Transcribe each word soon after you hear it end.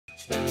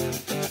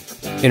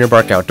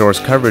Innerbark Outdoors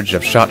coverage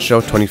of SHOT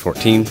Show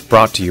 2014,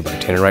 brought to you by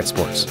Tannerite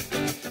Sports.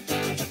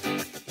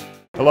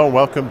 Hello,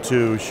 welcome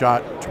to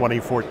SHOT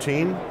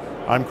 2014.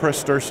 I'm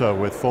Chris Stursa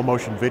with Full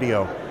Motion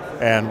Video,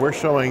 and we're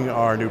showing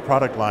our new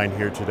product line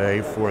here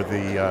today for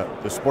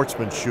the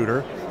Sportsman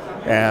shooter.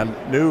 And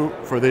new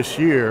for this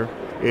year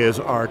is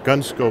our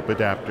gun scope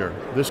adapter.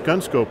 This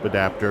gun scope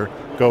adapter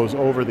goes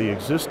over the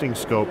existing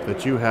scope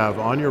that you have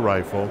on your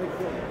rifle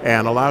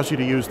and allows you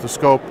to use the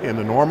scope in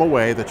the normal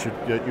way that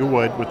you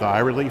would with the eye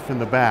relief in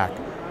the back.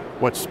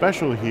 What's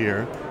special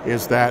here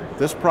is that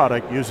this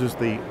product uses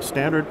the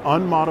standard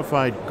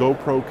unmodified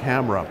GoPro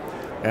camera,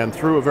 and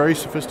through a very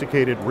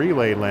sophisticated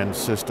relay lens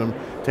system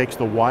takes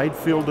the wide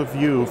field of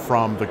view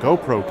from the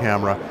GoPro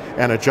camera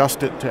and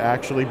adjusts it to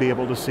actually be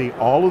able to see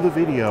all of the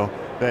video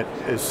that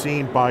is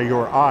seen by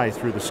your eye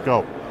through the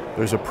scope.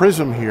 There's a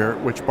prism here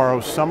which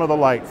borrows some of the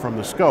light from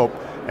the scope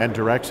and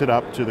directs it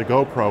up to the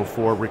GoPro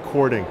for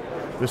recording.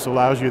 This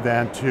allows you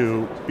then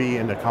to be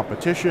in the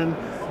competition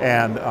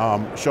and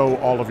show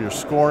all of your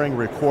scoring,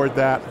 record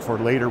that for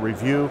later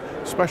review,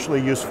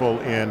 especially useful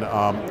in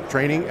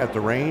training at the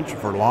range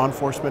for law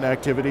enforcement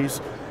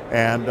activities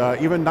and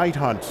even night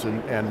hunts,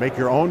 and make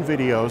your own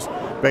videos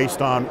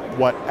based on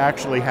what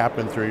actually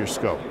happened through your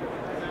scope.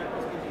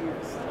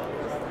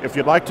 If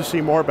you'd like to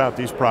see more about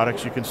these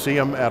products, you can see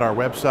them at our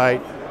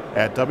website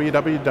at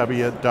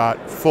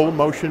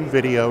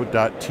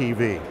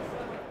www.fullmotionvideo.tv.